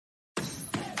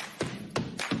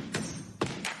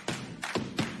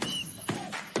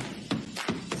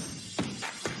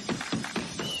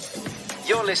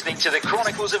You're listening to the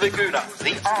Chronicles of Aguna,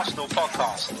 the Arsenal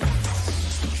podcast.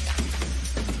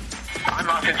 I'm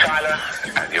Martin Tyler,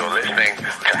 and you're listening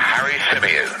to Harry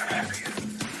Symeou.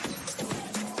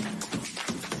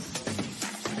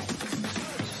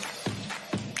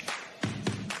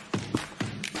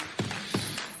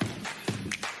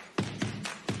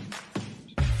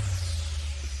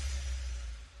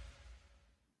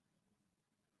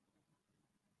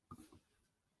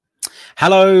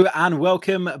 Hello and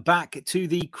welcome back to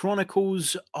the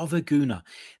Chronicles of Aguna,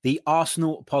 the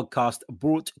Arsenal podcast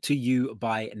brought to you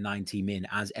by 90 Min.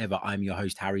 As ever, I'm your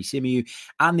host, Harry Symeou,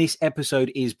 and this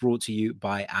episode is brought to you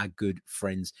by our good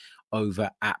friends over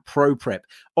at ProPrep.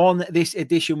 On this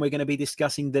edition, we're going to be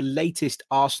discussing the latest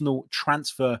Arsenal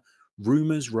transfer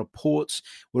rumours, reports.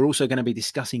 We're also going to be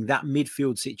discussing that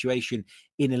midfield situation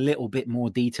in a little bit more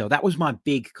detail. That was my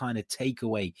big kind of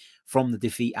takeaway from the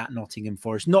defeat at Nottingham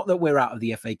Forest. Not that we're out of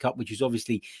the FA Cup, which is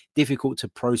obviously difficult to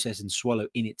process and swallow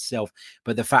in itself,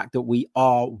 but the fact that we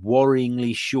are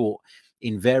worryingly short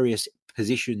in various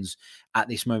positions at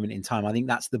this moment in time. I think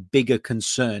that's the bigger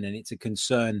concern, and it's a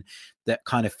concern that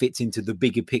kind of fits into the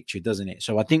bigger picture, doesn't it?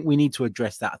 So I think we need to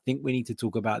address that. I think we need to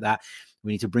talk about that.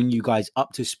 We need to bring you guys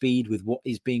up to speed with what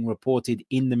is being reported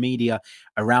in the media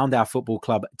around our football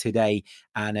club today,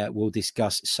 and we'll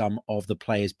discuss some of the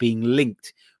players being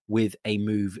linked with a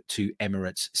move to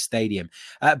Emirates Stadium.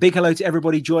 Big hello to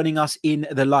everybody joining us in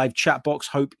the live chat box.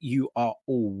 Hope you are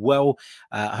all well.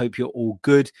 Hope you're all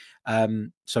good.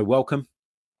 So welcome.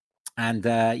 And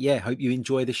hope you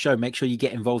enjoy the show. Make sure you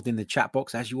get involved in the chat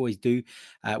box, as you always do,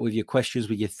 with your questions,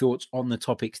 with your thoughts on the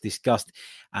topics discussed.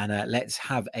 And let's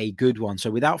have a good one.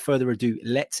 So without further ado,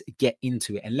 let's get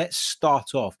into it. And let's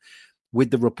start off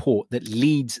with the report that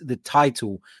leads the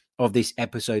title of this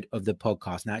episode of the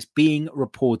podcast. Now, it's being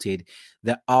reported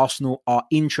that Arsenal are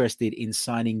interested in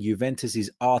signing Juventus's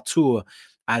Arthur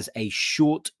as a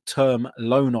short-term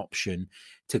loan option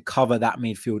to cover that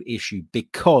midfield issue,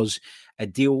 because a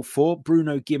deal for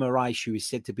Bruno Guimaraes, who is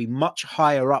said to be much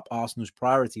higher up Arsenal's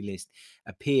priority list,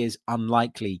 appears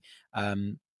unlikely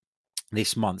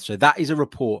this month. So that is a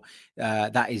report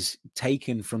that is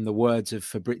taken from the words of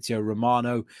Fabrizio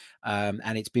Romano,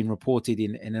 and it's been reported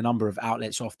in a number of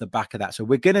outlets off the back of that. So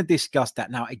we're going to discuss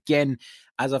that. Now, again,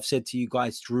 as I've said to you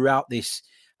guys throughout this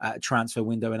transfer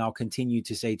window, and I'll continue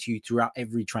to say to you throughout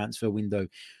every transfer window,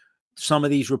 some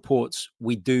of these reports,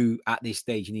 we do at this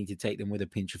stage need to take them with a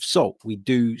pinch of salt. We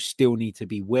do still need to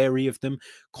be wary of them,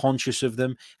 conscious of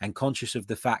them, and conscious of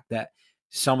the fact that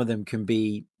some of them can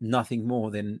be nothing more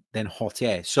than hot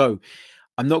air. So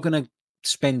I'm not going to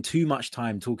spend too much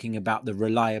time talking about the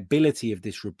reliability of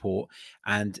this report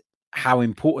and how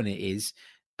important it is,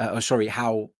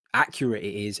 how accurate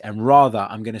it is. And rather,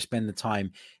 I'm going to spend the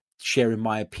time sharing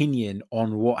my opinion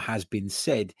on what has been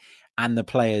said and the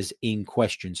players in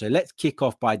question. So let's kick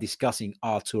off by discussing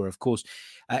Arthur. Of course,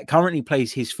 currently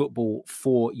plays his football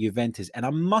for Juventus. And I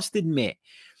must admit,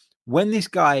 when this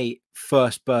guy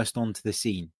first burst onto the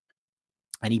scene,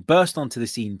 and he burst onto the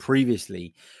scene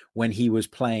previously when he was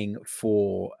playing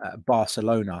for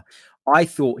Barcelona, I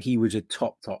thought he was a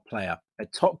top player, a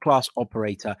top-class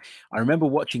operator. I remember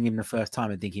watching him the first time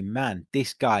and thinking, man,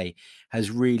 this guy has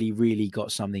really, really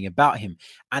got something about him.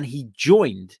 And he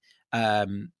joined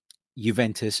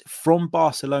Juventus from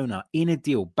Barcelona in a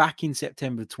deal back in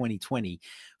September 2020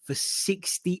 for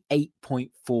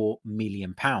 £68.4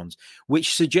 million,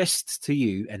 which suggests to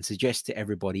you and suggests to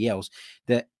everybody else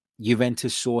that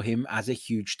Juventus saw him as a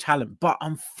huge talent. But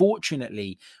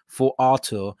unfortunately for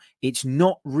Arthur, it's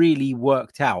not really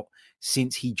worked out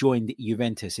since he joined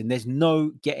Juventus, and there's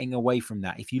no getting away from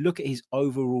that. If you look at his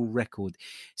overall record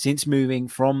since moving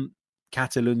from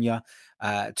Catalonia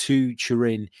to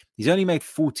Turin, he's only made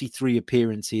 43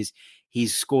 appearances.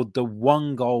 He's scored the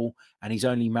one goal, and he's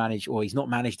not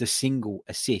managed a single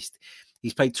assist.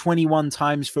 He's played 21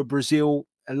 times for Brazil.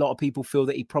 A lot of people feel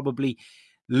that he probably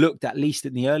looked, at least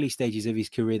in the early stages of his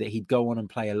career, that he'd go on and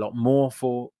play a lot more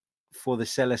for the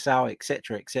Seleção,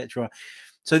 etc., etc.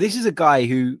 So this is a guy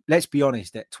who, let's be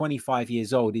honest, at 25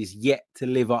 years old, is yet to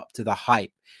live up to the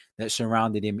hype that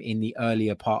surrounded him in the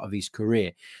earlier part of his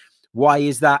career. Why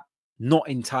is that? Not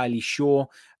entirely sure.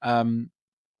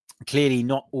 Clearly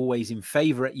not always in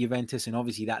favour at Juventus, and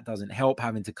obviously that doesn't help,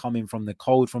 having to come in from the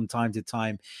cold from time to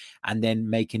time and then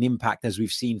make an impact, as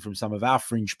we've seen from some of our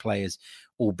fringe players,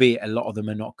 albeit a lot of them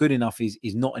are not good enough, is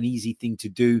not an easy thing to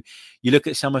do. You look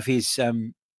at some of his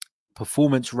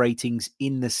performance ratings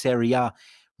in the Serie A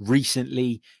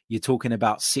recently, you're talking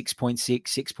about 6.6,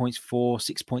 6.4,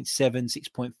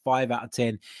 6.7, 6.5 out of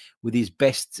 10, with his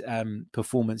best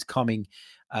performance coming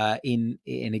in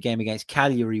a game against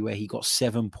Cagliari where he got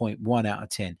 7.1 out of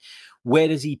 10. Where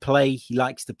does he play? He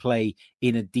likes to play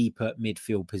in a deeper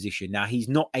midfield position. Now, he's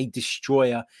not a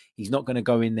destroyer. He's not going to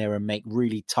go in there and make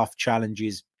really tough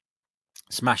challenges,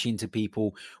 smash into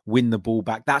people, win the ball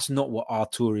back. That's not what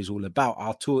Arthur is all about.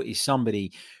 Arthur is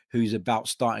somebody who's about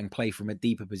starting play from a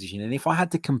deeper position. And if I had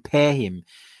to compare him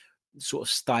sort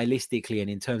of stylistically and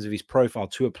in terms of his profile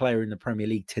to a player in the Premier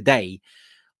League today,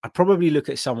 I'd probably look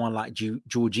at someone like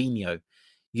Jorginho.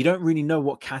 You don't really know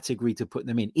what category to put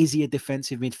them in. Is he a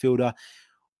defensive midfielder?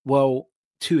 Well,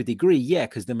 to a degree, yeah,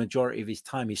 because the majority of his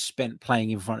time is spent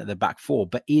playing in front of the back four.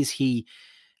 But is he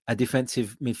a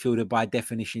defensive midfielder by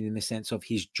definition, in the sense of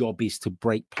his job is to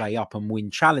break play up and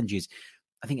win challenges?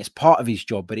 I think it's part of his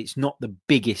job, but it's not the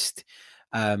biggest,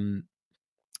 the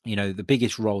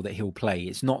biggest role that he'll play.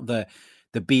 It's not the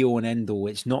be all and end all.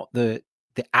 It's not the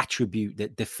attribute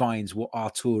that defines what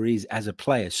Arthur is as a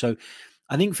player. So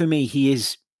I think for me, he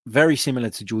is very similar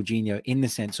to Jorginho in the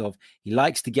sense of he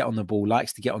likes to get on the ball,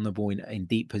 in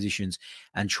deep positions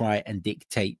and try and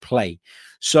dictate play.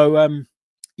 So,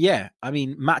 yeah, I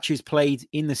mean, matches played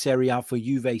in the Serie A for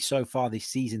Juve so far this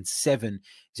season, 7.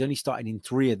 He's only started in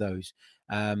 3 of those.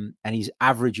 And he's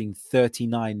averaging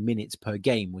 39 minutes per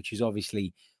game, which is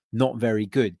obviously not very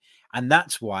good. And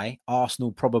that's why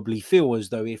Arsenal probably feel as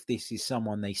though if this is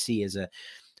someone they see as a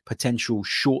potential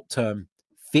short-term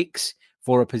fix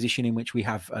for a position in which we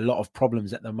have a lot of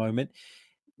problems at the moment,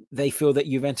 they feel that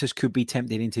Juventus could be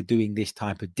tempted into doing this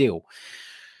type of deal.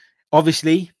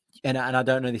 Obviously, and I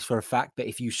don't know this for a fact, but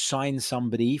if you sign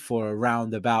somebody for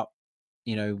around about,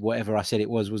 whatever I said it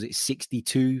was it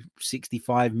 62,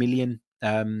 65 million,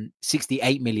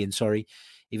 68 million, sorry.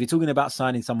 If you're talking about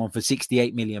signing someone for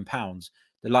 68 million pounds,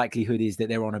 the likelihood is that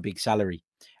they're on a big salary.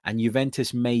 And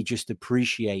Juventus may just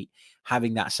appreciate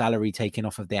having that salary taken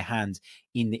off of their hands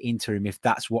in the interim if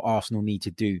that's what Arsenal need to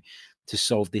do to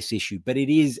solve this issue. But it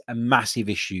is a massive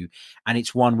issue, and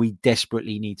it's one we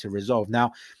desperately need to resolve.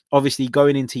 Now, obviously,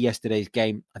 going into yesterday's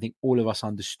game, I think all of us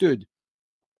understood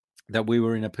that we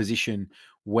were in a position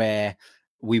where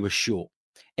we were short.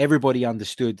 Everybody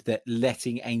understood that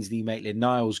letting Ainsley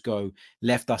Maitland-Niles go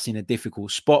left us in a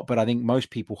difficult spot, but I think most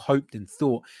people hoped and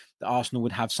thought that Arsenal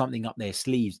would have something up their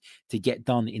sleeves to get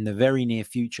done in the very near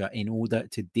future in order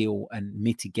to deal and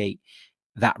mitigate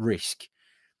that risk.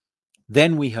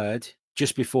 Then we heard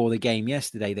just before the game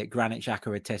yesterday that Granit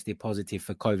Xhaka had tested positive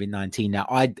for COVID-19. Now,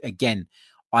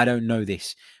 I don't know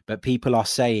this, but people are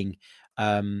saying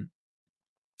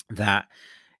that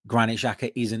Granit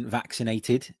Xhaka isn't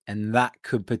vaccinated, and that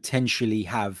could potentially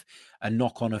have a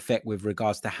knock-on effect with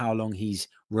regards to how long he's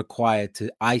required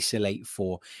to isolate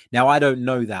for. Now, I don't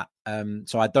know that,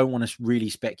 so I don't want to really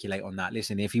speculate on that.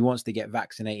 Listen, if he wants to get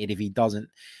vaccinated, if he doesn't,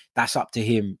 that's up to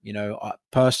him.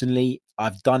 Personally,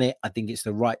 I've done it. I think it's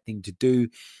the right thing to do,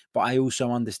 but I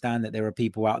also understand that there are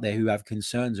people out there who have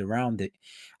concerns around it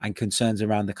and concerns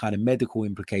around the kind of medical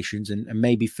implications and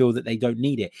maybe feel that they don't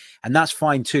need it. And that's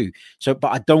fine too. So,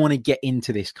 but I don't want to get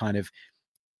into this kind of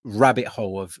rabbit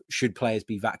hole of should players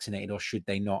be vaccinated or should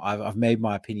they not. I've made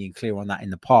my opinion clear on that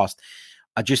in the past.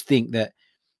 I just think that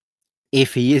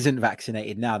if he isn't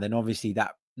vaccinated now, then obviously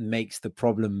that makes the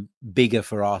problem bigger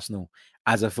for Arsenal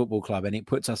as a football club. And it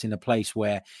puts us in a place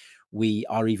where we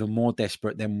are even more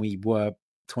desperate than we were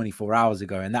 24 hours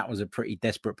ago. And that was a pretty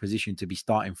desperate position to be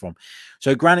starting from.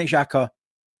 So Granit Xhaka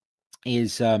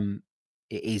is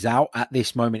out at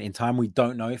this moment in time. We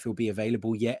don't know if he'll be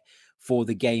available yet for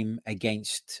the game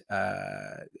against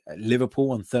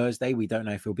Liverpool on Thursday. We don't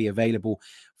know if he'll be available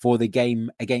for the game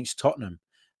against Tottenham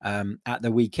at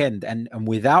the weekend. And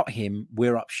without him,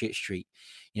 we're up shit street.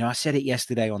 I said it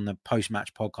yesterday on the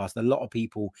post-match podcast. A lot of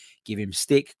people give him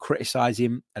stick, criticize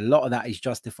him. A lot of that is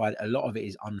justified. A lot of it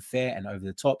is unfair and over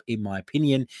the top, in my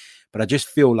opinion. But I just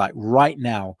feel like right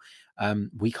now,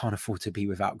 we can't afford to be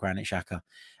without Granit Xhaka.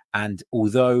 And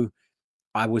although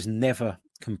I was never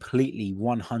completely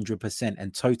 100%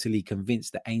 and totally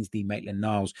convinced that Ainsley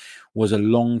Maitland-Niles was a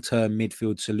long-term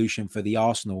midfield solution for the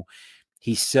Arsenal,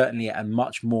 he's certainly at a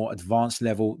much more advanced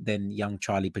level than young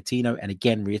Charlie Patino. And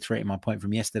again, reiterating my point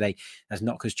from yesterday, that's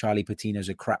not because Charlie Patino's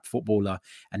a crap footballer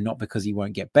and not because he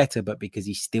won't get better, but because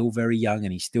he's still very young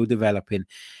and he's still developing.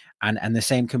 And the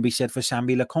same can be said for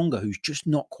Sambi Lokonga, who's just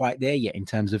not quite there yet in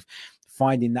terms of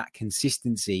finding that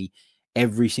consistency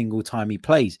every single time he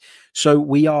plays. So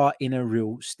we are in a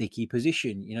real sticky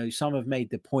position. Some have made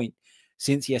the point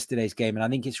since yesterday's game, and I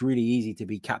think it's really easy to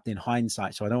be Captain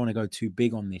Hindsight, so I don't want to go too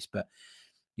big on this, but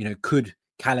could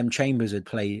Callum Chambers have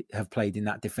played in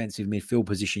that defensive midfield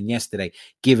position yesterday,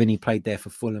 given he played there for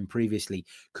Fulham previously?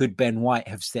 Could Ben White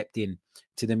have stepped in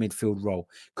to the midfield role?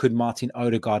 Could Martin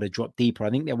Odegaard have dropped deeper? I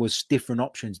think there was different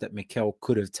options that Mikel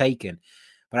could have taken.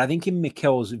 But I think in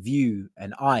Mikel's view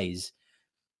and eyes,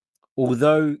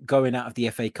 although going out of the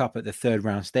FA Cup at the third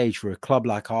round stage for a club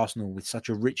like Arsenal with such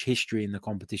a rich history in the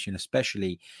competition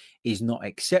especially is not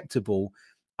acceptable,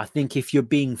 I think if you're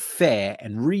being fair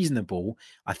and reasonable,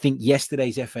 I think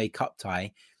yesterday's FA Cup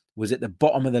tie was at the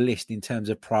bottom of the list in terms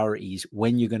of priorities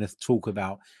when you're going to talk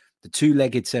about the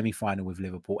two-legged semi-final with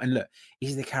Liverpool. And look,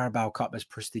 is the Carabao Cup as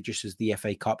prestigious as the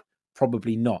FA Cup?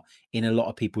 Probably not in a lot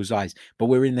of people's eyes, but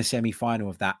we're in the semi-final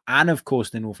of that. And of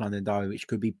course, the North London Derby, which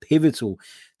could be pivotal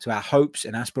to our hopes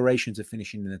and aspirations of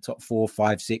finishing in the top 4,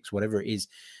 5, 6, whatever it is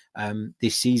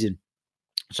this season.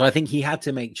 So I think he had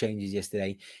to make changes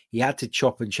yesterday. He had to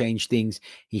chop and change things.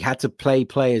 He had to play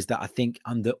players that I think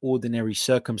under ordinary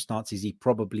circumstances, he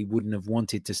probably wouldn't have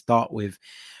wanted to start with.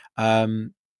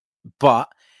 But,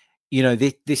 you know,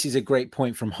 this is a great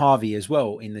point from Harvey as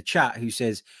well in the chat, who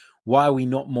says, why are we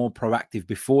not more proactive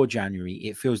before January?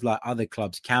 It feels like other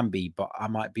clubs can be, but I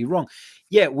might be wrong.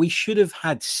 Yeah, we should have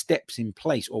had steps in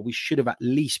place, or we should have at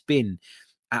least been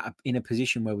in a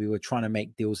position where we were trying to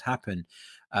make deals happen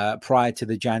prior to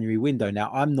the January window. Now,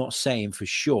 I'm not saying for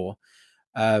sure,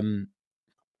 you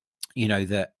know,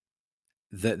 that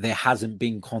there hasn't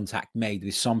been contact made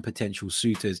with some potential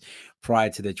suitors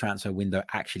prior to the transfer window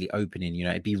actually opening. You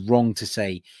know, it'd be wrong to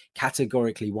say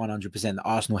categorically 100% that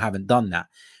Arsenal haven't done that.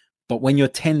 But when you're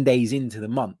 10 days into the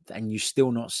month and you've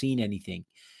still not seen anything,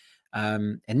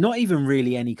 and not even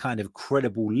really any kind of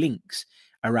credible links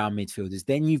around midfielders,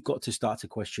 then you've got to start to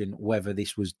question whether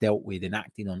this was dealt with and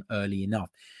acting on early enough.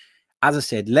 As I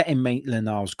said, letting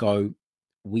Maitland-Niles go,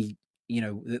 the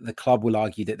club will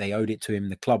argue that they owed it to him.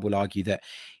 The club will argue that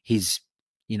his,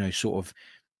 sort of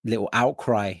little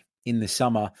outcry in the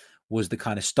summer was the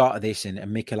kind of start of this. And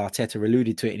Mikel Arteta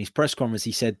alluded to it in his press conference.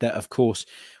 He said that, of course,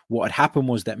 what had happened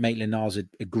was that Maitland-Niles had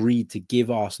agreed to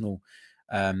give Arsenal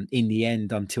in the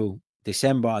end until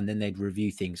December, and then they'd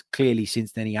review things. Clearly,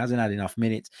 since then, he hasn't had enough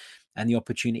minutes, and the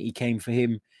opportunity came for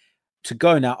him to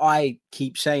go. Now, I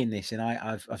keep saying this, and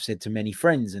I've said to many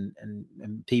friends and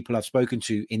people I've spoken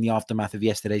to in the aftermath of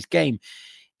yesterday's game,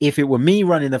 if it were me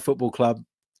running the football club,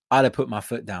 I'd have put my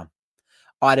foot down.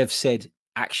 I'd have said,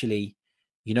 actually,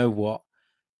 you know what?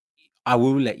 I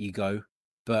will let you go,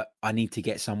 but I need to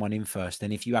get someone in first.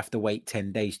 And if you have to wait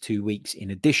 10 days, 2 weeks,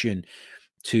 in addition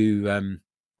to,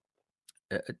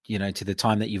 to the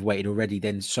time that you've waited already,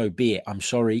 then so be it. I'm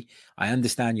sorry. I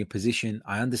understand your position.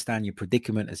 I understand your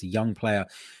predicament as a young player,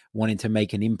 wanting to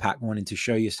make an impact, wanting to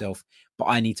show yourself, but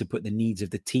I need to put the needs of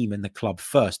the team and the club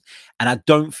first. And I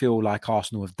don't feel like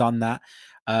Arsenal have done that.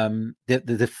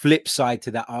 The flip side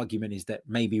to that argument is that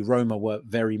maybe Roma were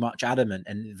very much adamant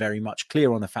and very much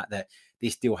clear on the fact that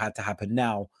this deal had to happen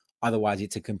now. Otherwise,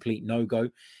 it's a complete no-go,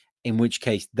 in which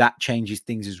case that changes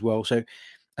things as well. So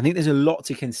I think there's a lot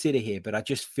to consider here, but I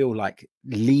just feel like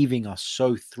leaving us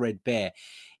so threadbare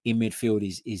in midfield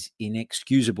is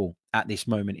inexcusable at this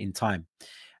moment in time.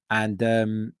 And,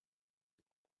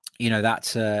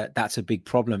 that's a big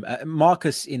problem.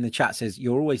 Marcus in the chat says,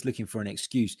 you're always looking for an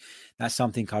excuse. That's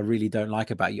something I really don't like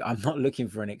about you. I'm not looking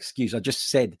for an excuse. I just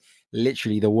said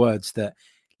literally the words that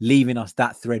leaving us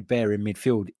that threadbare in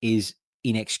midfield is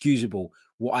inexcusable.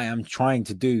 What I am trying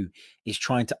to do is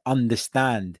trying to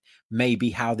understand maybe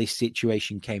how this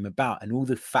situation came about and all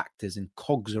the factors and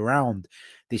cogs around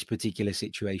this particular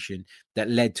situation that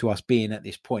led to us being at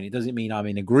this point. It doesn't mean I'm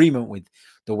in agreement with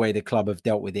the way the club have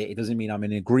dealt with it. It doesn't mean I'm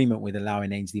in agreement with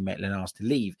allowing Ainsley Maitland-Niles to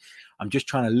leave. I'm just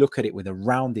trying to look at it with a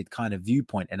rounded kind of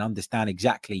viewpoint and understand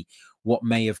exactly what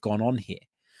may have gone on here.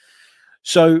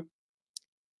 So,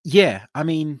 yeah, I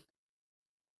mean,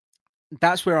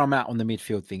 that's where I'm at on the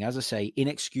midfield thing. As I say,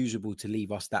 inexcusable to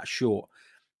leave us that short.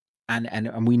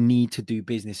 And we need to do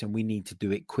business, and we need to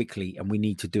do it quickly, and we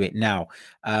need to do it now.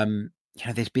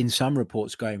 There's been some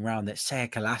reports going around that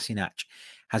Sead Kolasinac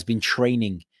has been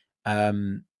training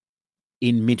in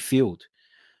midfield.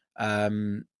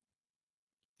 That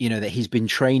he's been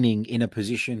training in a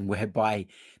position whereby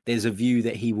there's a view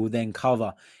that he will then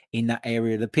cover in that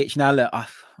area of the pitch. Now, look, I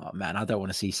don't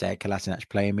want to see Sead Kolasinac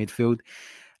play in midfield.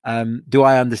 Do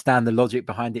I understand the logic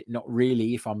behind it? Not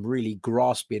really. If I'm really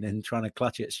grasping and trying to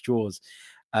clutch at straws,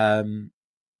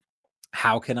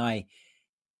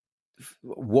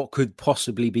 what could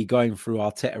possibly be going through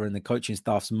Arteta and the coaching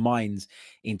staff's minds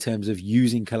in terms of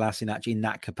using Kolasinac in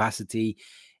that capacity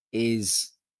is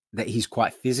that he's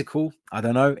quite physical. I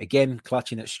don't know. Again,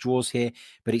 clutching at straws here,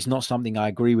 but it's not something I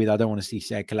agree with. I don't want to see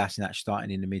Sead Kolasinac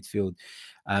starting in the midfield.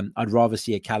 I'd rather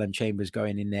see a Callum Chambers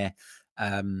going in there.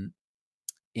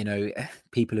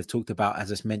 People have talked about,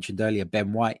 as I mentioned earlier,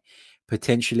 Ben White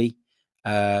potentially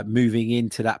moving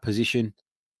into that position.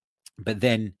 But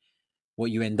then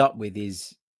what you end up with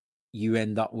is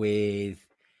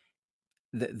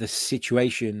the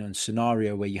situation and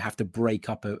scenario where you have to break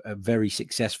up a very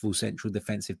successful central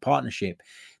defensive partnership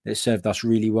that served us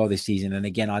really well this season. And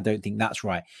again, I don't think that's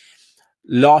right.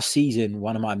 Last season,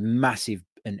 one of my massive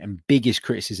and biggest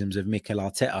criticisms of Mikel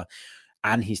Arteta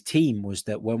and his team was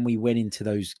that when we went into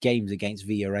those games against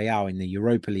Villarreal in the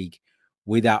Europa League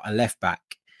without a left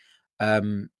back,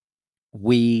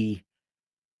 we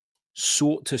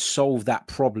sought to solve that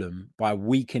problem by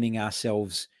weakening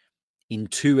ourselves in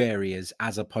two areas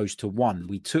as opposed to one.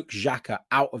 We took Xhaka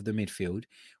out of the midfield,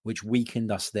 which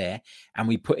weakened us there, and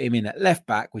we put him in at left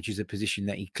back, which is a position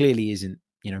that he clearly isn't,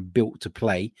 built to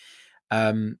play.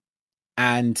 And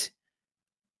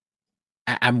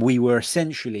we were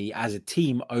essentially, as a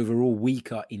team, overall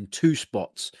weaker in two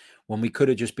spots when we could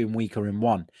have just been weaker in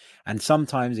one. And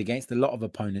sometimes against a lot of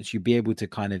opponents, you'd be able to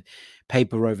kind of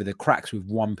paper over the cracks with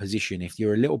one position. If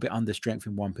you're a little bit under strength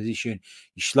in one position,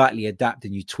 you slightly adapt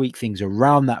and you tweak things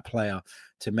around that player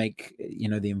to make,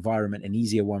 the environment an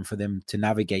easier one for them to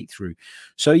navigate through.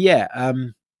 So, yeah,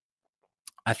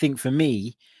 I think for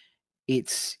me,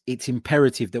 it's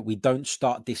imperative that we don't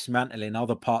start dismantling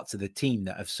other parts of the team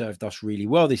that have served us really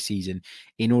well this season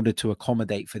in order to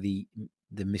accommodate for the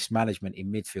mismanagement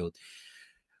in midfield.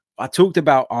 I talked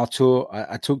about Arthur.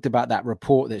 I talked about that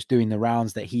report that's doing the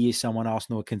rounds that he is someone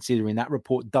Arsenal are considering. That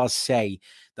report does say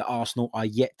that Arsenal are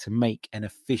yet to make an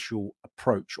official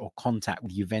approach or contact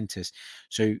with Juventus.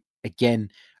 So again,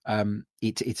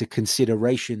 it's a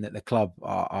consideration that the club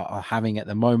are having at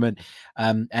the moment.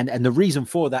 And the reason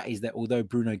for that is that although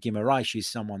Bruno Guimaraes is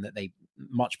someone that they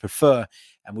much prefer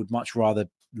and would much rather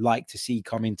like to see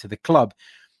come into the club,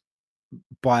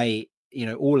 by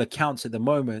all accounts at the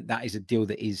moment, that is a deal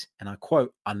that is, and I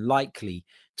quote, unlikely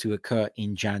to occur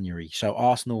in January. So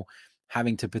Arsenal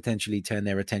having to potentially turn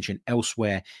their attention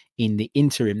elsewhere in the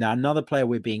interim. Now, another player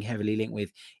we're being heavily linked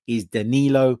with is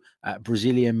Danilo,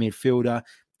 Brazilian midfielder.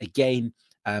 Again,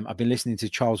 I've been listening to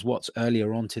Charles Watts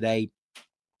earlier on today,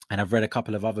 and I've read a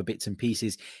couple of other bits and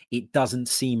pieces. It doesn't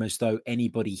seem as though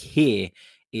anybody here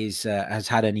has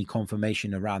had any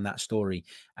confirmation around that story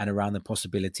and around the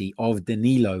possibility of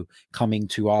Danilo coming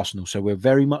to Arsenal. So we're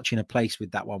very much in a place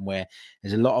with that one where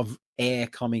there's a lot of air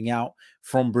coming out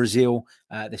from Brazil.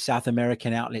 The South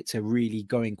American outlets are really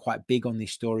going quite big on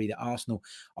this story that Arsenal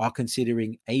are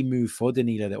considering a move for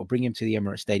Danilo that will bring him to the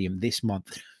Emirates Stadium this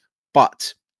month.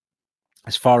 But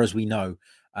as far as we know,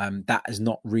 that has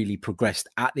not really progressed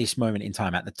at this moment in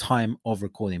time, at the time of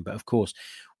recording. But of course,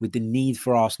 with the need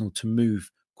for Arsenal to move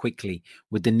quickly,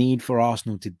 with the need for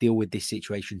Arsenal to deal with this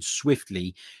situation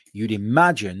swiftly, you'd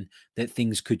imagine that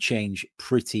things could change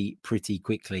pretty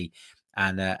quickly,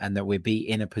 and that we'll be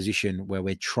in a position where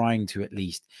we're trying to at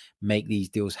least make these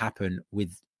deals happen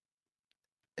with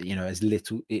as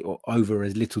little or over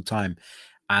as little time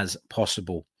as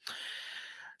possible.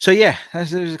 So yeah,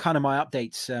 those are kind of my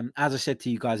updates. As I said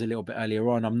to you guys a little bit earlier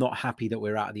on, I'm not happy that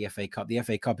we're out of the FA Cup. The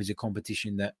FA Cup is a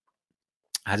competition that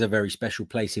has a very special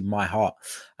place in my heart,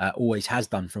 always has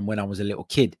done from when I was a little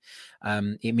kid.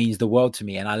 It means the world to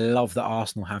me. And I love that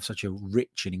Arsenal have such a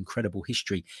rich and incredible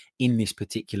history in this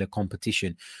particular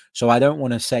competition. So I don't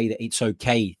want to say that it's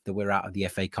okay that we're out of the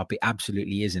FA Cup. It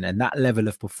absolutely isn't. And that level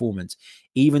of performance,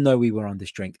 even though we were under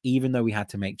strength, even though we had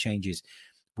to make changes,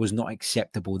 was not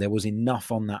acceptable. There was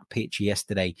enough on that pitch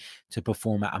yesterday to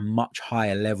perform at a much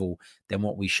higher level than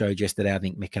what we showed yesterday. I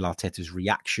think Mikel Arteta's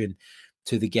reaction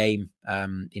to the game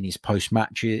in his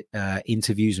post-match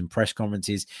interviews and press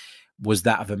conferences was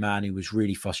that of a man who was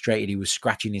really frustrated. He was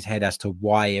scratching his head as to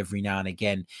why every now and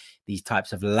again these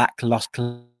types of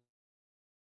lackluster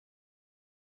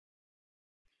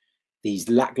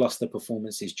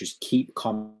performances just keep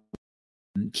coming,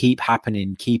 keep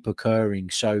happening, keep occurring.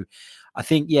 So I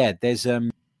think, yeah, there's a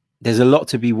lot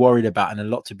to be worried about and a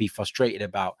lot to be frustrated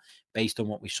about based on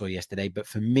what we saw yesterday. But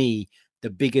for me, the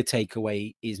bigger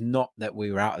takeaway is not that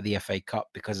we were out of the FA Cup,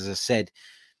 because, as I said,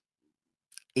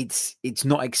 it's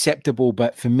not acceptable.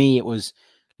 But for me, it was,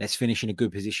 let's finish in a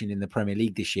good position in the Premier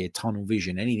League this year, tunnel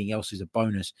vision. Anything else is a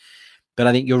bonus. But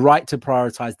I think you're right to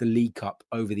prioritise the League Cup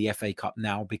over the FA Cup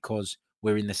now, because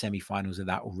we're in the semi-finals of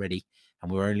that already,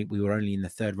 and we were only in the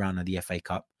third round of the FA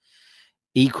Cup.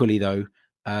 Equally, though,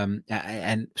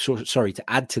 to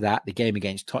add to that, the game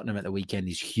against Tottenham at the weekend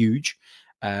is huge.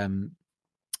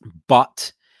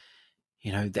 But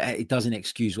you know, it doesn't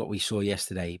excuse what we saw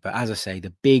yesterday. But as I say,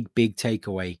 the big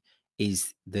takeaway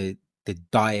is the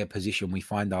dire position we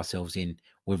find ourselves in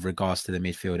with regards to the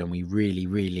midfield, and we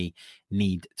really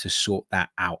need to sort that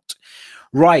out.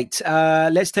 Right,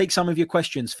 let's take some of your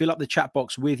questions. Fill up the chat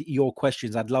box with your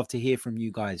questions. I'd love to hear from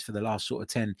you guys for the last sort of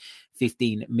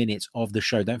 10-15 minutes of the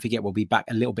show. Don't forget, we'll be back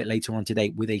a little bit later on today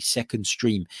with a second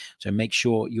stream, so make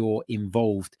sure you're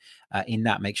involved in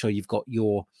that. Make sure you've got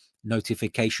your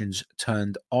notifications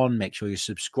turned on. Make sure you're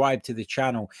subscribed to the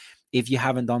channel if you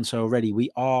haven't done so already. We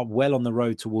are well on the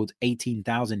road towards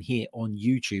 18,000 here on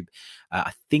YouTube.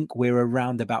 I think we're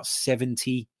around about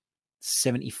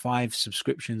 75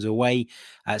 subscriptions away.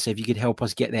 So if you could help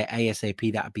us get there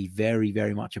ASAP, that would be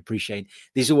very much appreciated.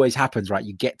 This always happens, right?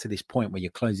 You get to this point where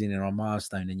you're closing in on a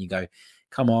milestone and you go,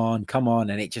 come on.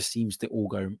 And it just seems to all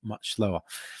go much slower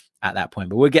at that point,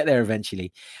 but we'll get there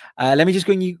eventually. Let me just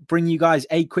bring you guys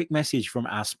a quick message from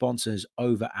our sponsors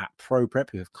over at ProPrep,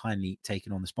 who have kindly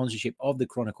taken on the sponsorship of the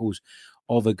Chronicles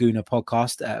of a Gooner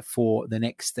podcast for the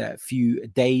next few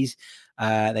days.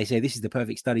 They say this is the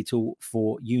perfect study tool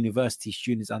for university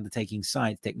students undertaking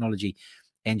science, technology,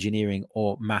 engineering,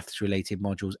 or maths related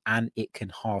modules, and it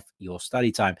can halve your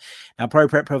study time. Now,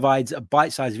 ProPrep provides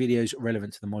bite-sized videos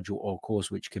relevant to the module or course,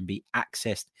 which can be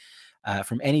accessed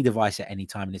from any device at any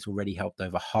time, and it's already helped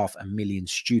over 500,000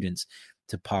 students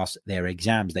to pass their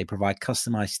exams. They provide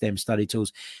customized STEM study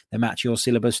tools that match your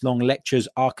syllabus. Long lectures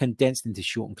are condensed into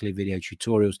short and clear video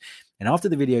tutorials, and after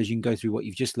the videos you can go through what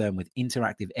you've just learned with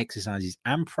interactive exercises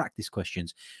and practice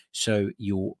questions, so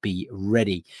you'll be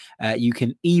ready. You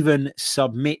can even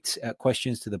submit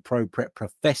questions to the ProPrep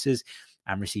professors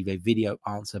and receive a video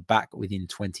answer back within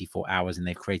 24 hours. And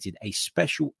they've created a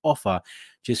special offer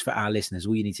just for our listeners.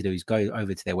 All you need to do is go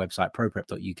over to their website,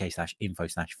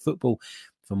 proprep.uk/info/football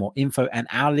for more info. And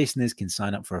our listeners can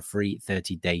sign up for a free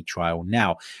 30-day trial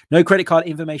now. No credit card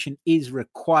information is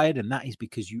required, and that is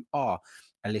because you are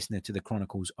a listener to the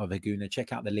Chronicles of a Gooner.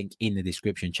 Check out the link in the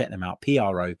description. Check them out.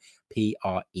 PROPREP.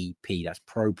 That's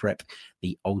ProPrep,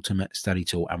 the ultimate study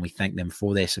tool. And we thank them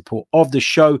for their support of the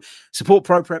show. Support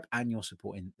ProPrep, and you're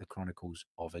supporting the Chronicles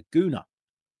of a Gooner.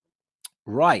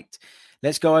 Right.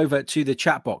 Let's go over to the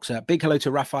chat box. Big hello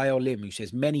to Raphael Lim, who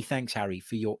says, many thanks, Harry,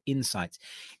 for your insights.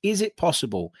 Is it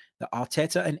possible that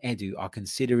Arteta and Edu are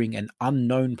considering an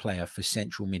unknown player for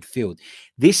central midfield?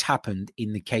 This happened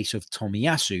in the case of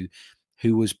Tomiyasu,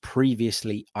 who was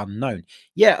previously unknown.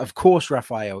 Yeah, of course,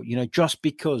 Raphael, you know, just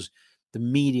because the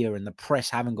media and the press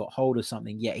haven't got hold of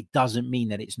something yet, it doesn't mean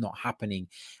that it's not happening.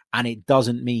 And it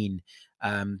doesn't mean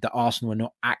that Arsenal are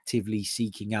not actively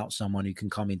seeking out someone who can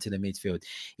come into the midfield.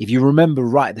 If you remember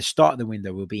right at the start of the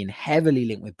window, we're being heavily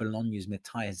linked with Bologna's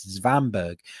Matthias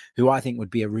Svanberg, who I think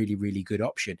would be a really good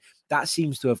option. That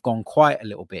seems to have gone quiet a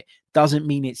little bit. Doesn't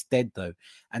mean it's dead, though.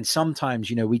 And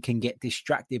sometimes, you know, we can get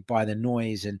distracted by the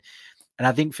noise. And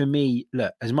I think for me,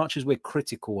 look, as much as we're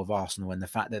critical of Arsenal and the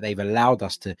fact that they've allowed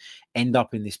us to end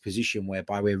up in this position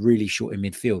whereby we're really short in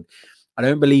midfield, I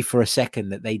don't believe for a second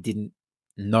that they didn't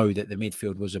know that the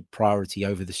midfield was a priority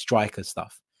over the striker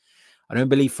stuff. I don't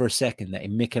believe for a second that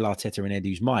in Mikel Arteta and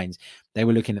Edu's minds, they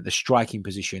were looking at the striking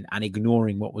position and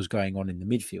ignoring what was going on in the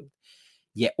midfield.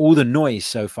 Yet all the noise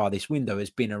so far this window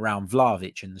has been around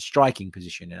Vlahovic and the striking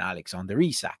position and Alexander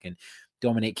Isak and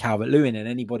Dominic Calvert-Lewin and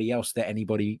anybody else that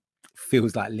anybody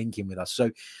feels like linking with us.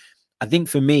 So I think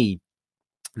for me,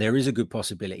 there is a good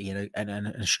possibility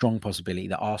and a strong possibility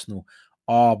that Arsenal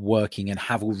are working and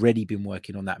have already been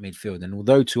working on that midfield. And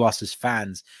although to us as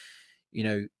fans, you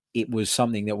know, it was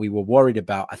something that we were worried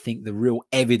about, I think the real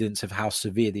evidence of how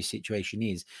severe this situation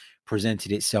is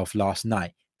presented itself last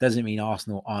night. Doesn't mean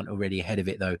Arsenal aren't already ahead of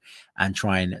it, though, and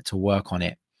trying to work on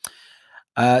it.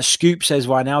 Scoop says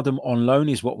Wijnaldum on loan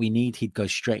is what we need. He'd go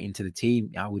straight into the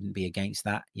team. I wouldn't be against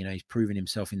that. You know, he's proven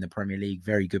himself in the Premier League.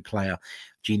 Very good player.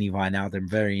 Gini Wijnaldum,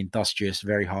 very industrious,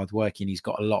 very hardworking. He's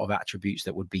got a lot of attributes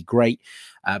that would be great,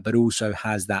 but also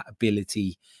has that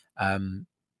ability to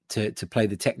play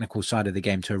the technical side of the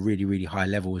game to a really high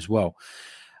level as well.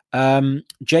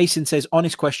 Jason says,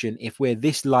 honest question, if we're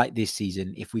this light this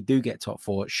season, if we do get top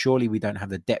four, surely we don't have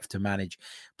the depth to manage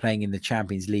playing in the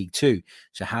Champions League too.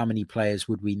 So how many players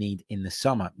would we need in the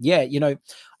summer? Yeah, you know,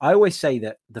 I always say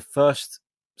that the first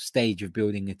stage of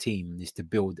building a team is to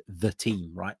build the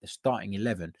team, right? The starting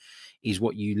 11 is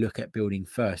what you look at building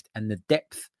first, and the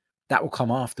depth, that will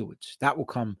come afterwards. That will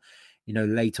come, you know,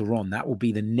 later on. That will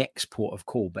be the next port of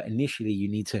call. But initially, you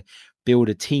need to build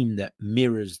a team that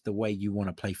mirrors the way you want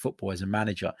to play football as a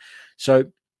manager. So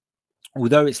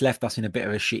although it's left us in a bit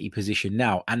of a shitty position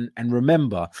now, and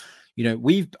remember, you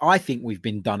know, I think we've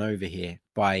been done over here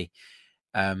by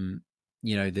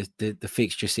the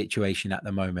fixture situation at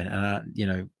the moment.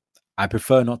 And, I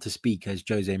prefer not to speak, as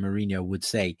Jose Mourinho would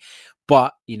say,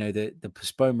 but, the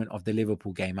postponement of the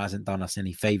Liverpool game hasn't done us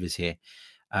any favors here.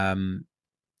 And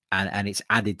it's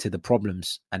added to the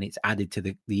problems, and it's added to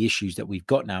the issues that we've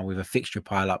got now with a fixture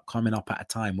pile up coming up at a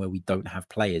time where we don't have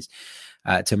players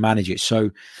to manage it.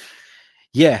 So,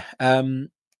 yeah,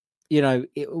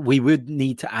 we would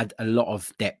need to add a lot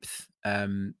of depth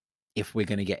if we're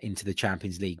going to get into the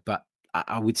Champions League. But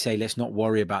I would say let's not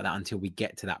worry about that until we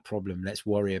get to that problem. Let's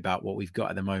worry about what we've got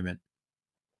at the moment,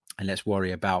 and let's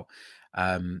worry about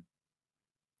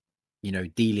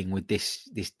dealing with this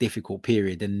difficult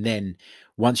period. And then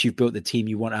once you've built the team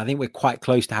you want, I think we're quite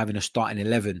close to having a starting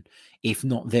 11, if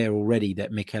not there already,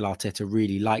 that Mikel Arteta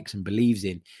really likes and believes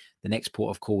in. The next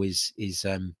port of call is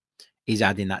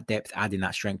adding that depth, adding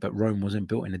that strength. But Rome wasn't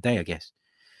built in a day, I guess.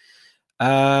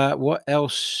 What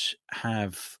else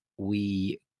have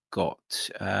we got?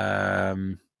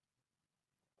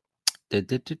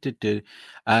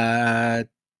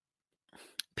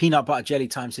 Peanut Butter Jelly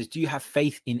Time says, do you have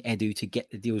faith in Edu to get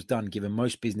the deals done, given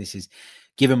most business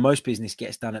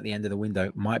gets done at the end of the window?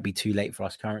 It might be too late for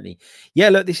us currently. Yeah,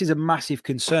 look, this is a massive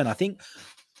concern. I think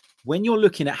when you're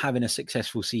looking at having a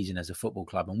successful season as a football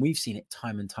club, and we've seen it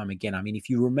time and time again. I mean, if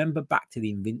you remember back to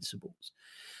the Invincibles,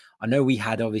 I know we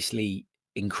had obviously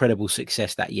incredible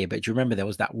success that year, but do you remember there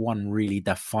was that one really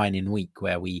defining week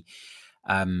where we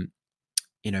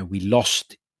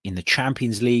lost in the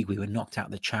Champions League. We were knocked out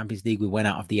of the Champions League. We went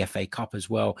out of the FA Cup as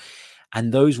well.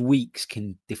 And those weeks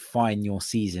can define your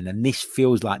season. And this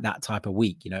feels like that type of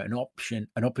week, an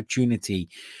opportunity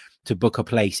to book a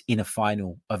place in a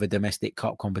final of a domestic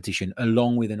cup competition,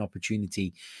 along with an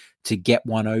opportunity to get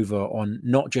one over on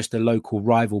not just a local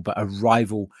rival, but a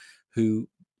rival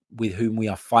with whom we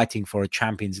are fighting for a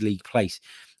Champions League place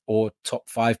or top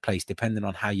 5 place, depending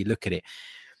on how you look at it.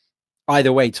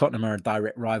 Either way, Tottenham are a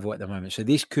direct rival at the moment. So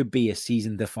this could be a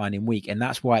season-defining week. And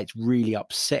that's why it's really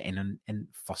upsetting and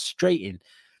frustrating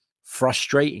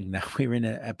that we're in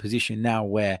a position now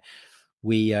where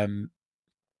we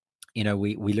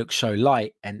look so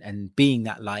light, and being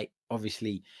that light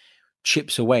obviously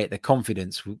chips away at the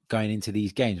confidence going into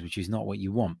these games, which is not what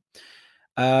you want.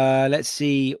 Let's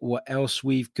see what else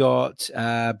we've got.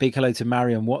 Big hello to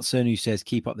Marion Watson, who says,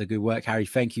 keep up the good work, Harry.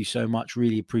 Thank you so much.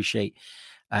 Really appreciate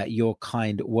your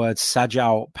kind words.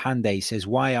 Sajal Pandey says,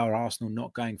 why are Arsenal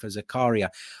not going for Zakaria?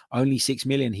 Only 6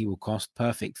 million he will cost.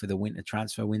 Perfect for the winter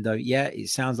transfer window. Yeah, it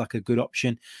sounds like a good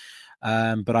option.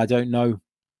 But I don't know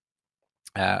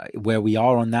where we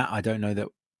are on that. I don't know that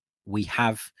we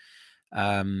have,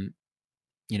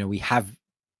 we have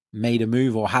made a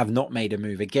move or have not made a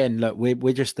move. Again, look,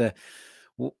 we're just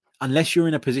unless you're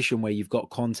in a position where you've got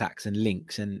contacts and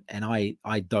links, and I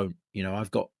don't,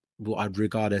 I've got what I'd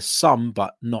regard as some,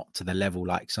 but not to the level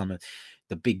like some of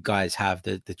the big guys have,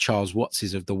 the Charles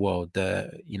Wattses of the world,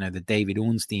 the David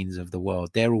Ornsteins of the world.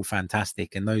 They're all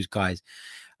fantastic. And those guys,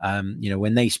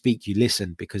 when they speak, you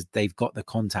listen, because they've got the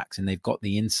contacts and they've got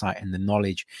the insight and the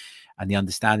knowledge and the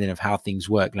understanding of how things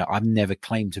work. Like, I've never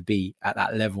claimed to be at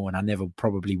that level, and I never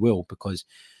probably will, because,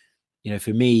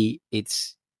 for me,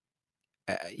 it's,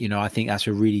 I think that's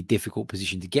a really difficult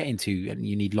position to get into, and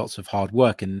you need lots of hard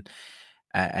work and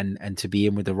to be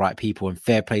in with the right people, and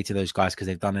fair play to those guys because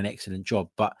they've done an excellent job.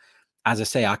 But as I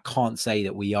say, I can't say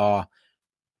that we are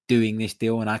doing this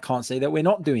deal, and I can't say that we're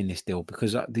not doing this deal,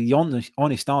 because the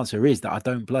honest answer is that I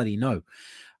don't bloody know.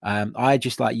 I,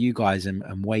 just like you guys,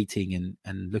 am waiting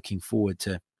and looking forward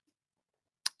to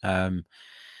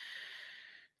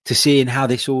seeing how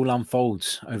this all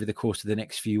unfolds over the course of the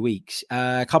next few weeks.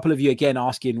 A couple of you again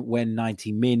asking when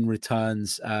 90 Min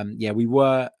returns. Yeah, we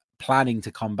were planning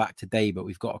to come back today, but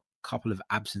we've got a couple of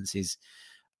absences,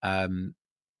 and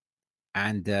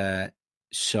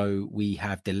so we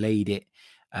have delayed it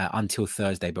until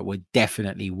Thursday, but we'll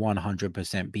definitely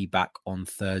 100% be back on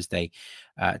Thursday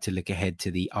to look ahead to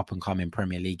the up and coming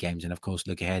Premier League games, and of course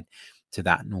look ahead to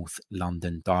that North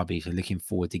London derby. So looking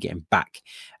forward to getting back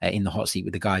in the hot seat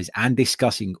with the guys and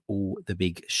discussing all the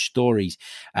big stories.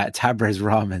 Tabrez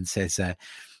Rahman says,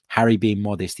 Harry being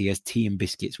modest, he has tea and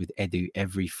biscuits with Edu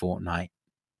every fortnight.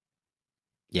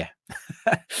 Yeah.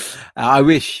 I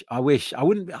wish I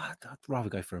wouldn't. I'd rather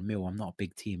go for a meal. I'm not a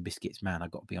big tea and biscuits man,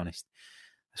 I've got to be honest.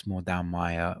 That's more down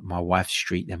my wife's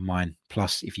street than mine.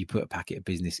 Plus, if you put a packet of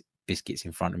biscuits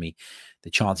in front of me, the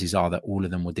chances are that all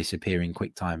of them will disappear in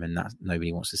quick time, and that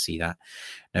nobody wants to see that.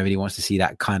 Nobody wants to see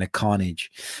that kind of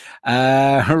carnage.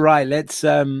 Right, let's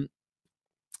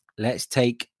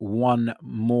take one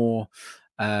more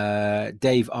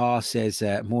Dave R says,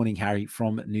 morning, Harry,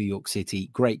 from New York City.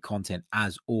 Great content,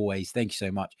 as always. Thank you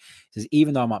so much. Says,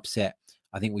 even though I'm upset,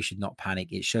 I think we should not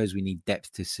panic. It shows we need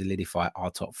depth to solidify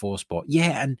our top 4 spot.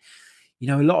 Yeah, and, you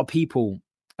know, a lot of people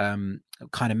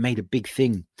kind of made a big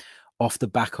thing off the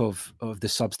back of the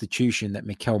substitution that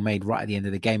Mikel made right at the end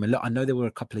of the game. And look, I know there were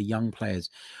a couple of young players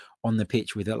on the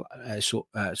pitch with on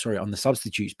the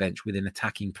substitutes bench with an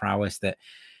attacking prowess that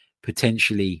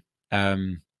potentially,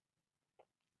 you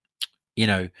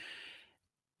know,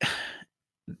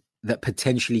 that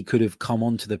potentially could have come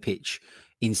onto the pitch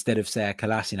instead of, say, a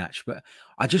Kolasinac. But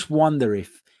I just wonder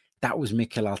if that was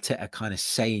Mikel Arteta kind of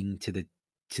saying to the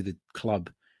club,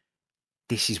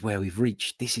 this is where we've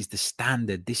reached. This is the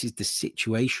standard. This is the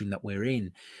situation that we're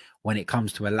in when it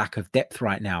comes to a lack of depth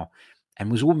right now. And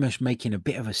was almost making a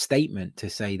bit of a statement to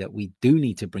say that we do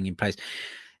need to bring in players.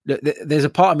 There's a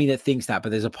part of me that thinks that, but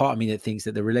there's a part of me that thinks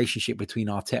that the relationship between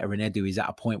Arteta and Edu is at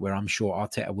a point where I'm sure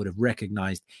Arteta would have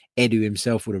recognized, Edu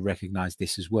himself would have recognized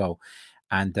this as well,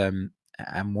 and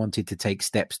wanted to take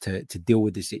steps to deal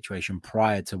with the situation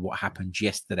prior to what happened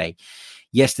yesterday.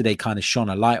 Yesterday kind of shone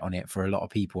a light on it for a lot of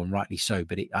people, and rightly so,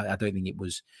 but I don't think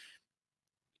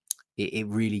it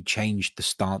really changed the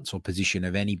stance or position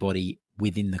of anybody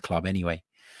within the club anyway.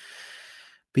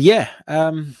 But yeah,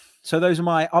 so those are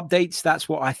my updates. That's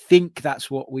what I think. That's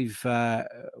what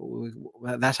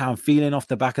that's how I'm feeling off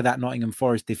the back of that Nottingham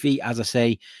Forest defeat. As I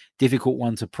say, difficult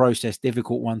one to process,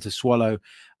 difficult one to swallow.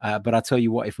 But I tell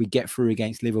you what, if we get through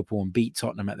against Liverpool and beat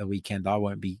Tottenham at the weekend, I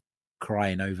won't be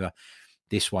crying over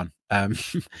this one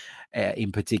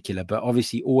in particular. But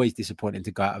obviously always disappointing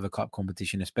to go out of a cup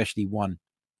competition, especially one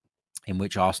in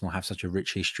which Arsenal have such a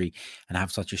rich history and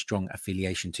have such a strong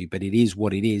affiliation to. But it is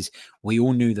what it is. We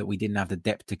all knew that we didn't have the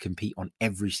depth to compete on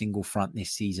every single front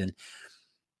this season.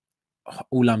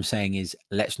 All I'm saying is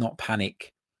let's not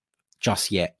panic just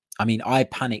yet. I mean, I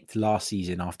panicked last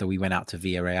season after we went out to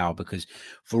Villarreal because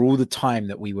for all the time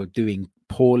that we were doing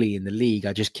poorly in the league,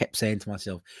 I just kept saying to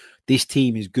myself, this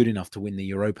team is good enough to win the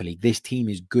Europa League. This team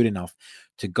is good enough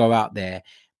to go out there,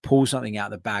 pull something out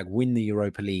of the bag, win the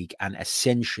Europa League, and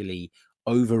essentially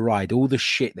override all the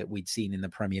shit that we'd seen in the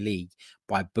Premier League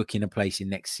by booking a place in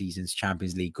next season's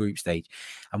Champions League group stage.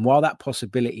 And while that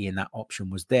possibility and that option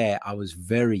was there, I was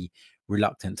very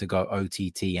reluctant to go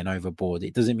OTT and overboard.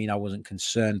 It doesn't mean I wasn't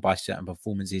concerned by certain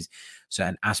performances,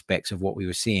 certain aspects of what we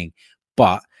were seeing,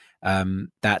 but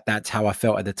that's how I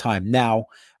felt at the time. Now,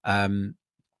 I'm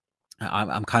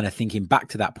kind of thinking back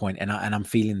to that point, and I'm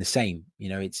feeling the same. You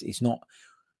know, it's not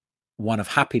one of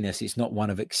happiness. It's not one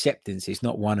of acceptance. It's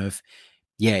not one of,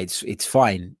 yeah, it's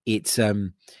fine. It's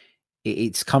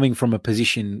coming from a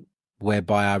position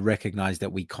whereby I recognize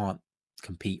that we can't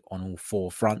compete on all 4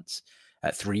 fronts,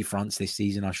 at 3 fronts this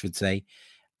season, I should say,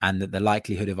 and that the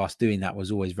likelihood of us doing that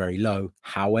was always very low.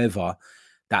 However,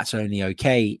 that's only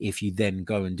okay if you then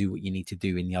go and do what you need to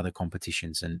do in the other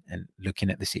competitions. And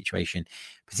looking at the situation,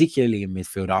 particularly in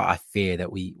midfield, I fear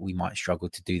that we might struggle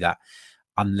to do that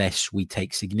unless we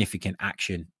take significant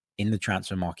action in the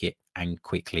transfer market and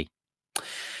quickly.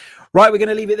 Right, we're going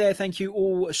to leave it there. Thank you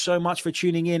all so much for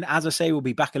tuning in. As I say, we'll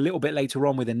be back a little bit later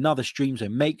on with another stream, so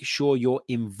make sure you're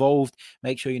involved.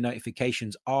 Make sure your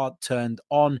notifications are turned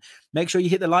on. Make sure you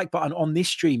hit the like button on this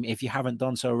stream if you haven't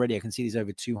done so already. I can see there's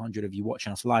over 200 of you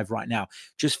watching us live right now.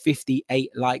 Just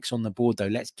 58 likes on the board, though.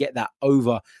 Let's get that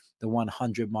over the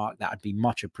 100 mark. That would be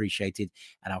much appreciated.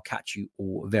 And I'll catch you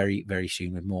all very, very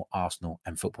soon with more Arsenal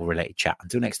and football-related chat.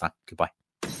 Until next time, goodbye.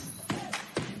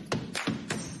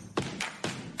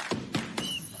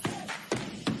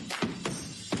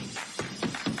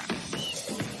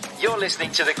 You're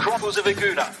listening to the Chronicles of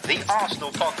Aguna, the Arsenal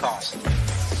podcast.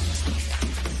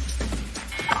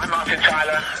 I'm Martin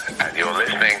Tyler, and you're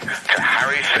listening to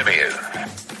Harry Symeou.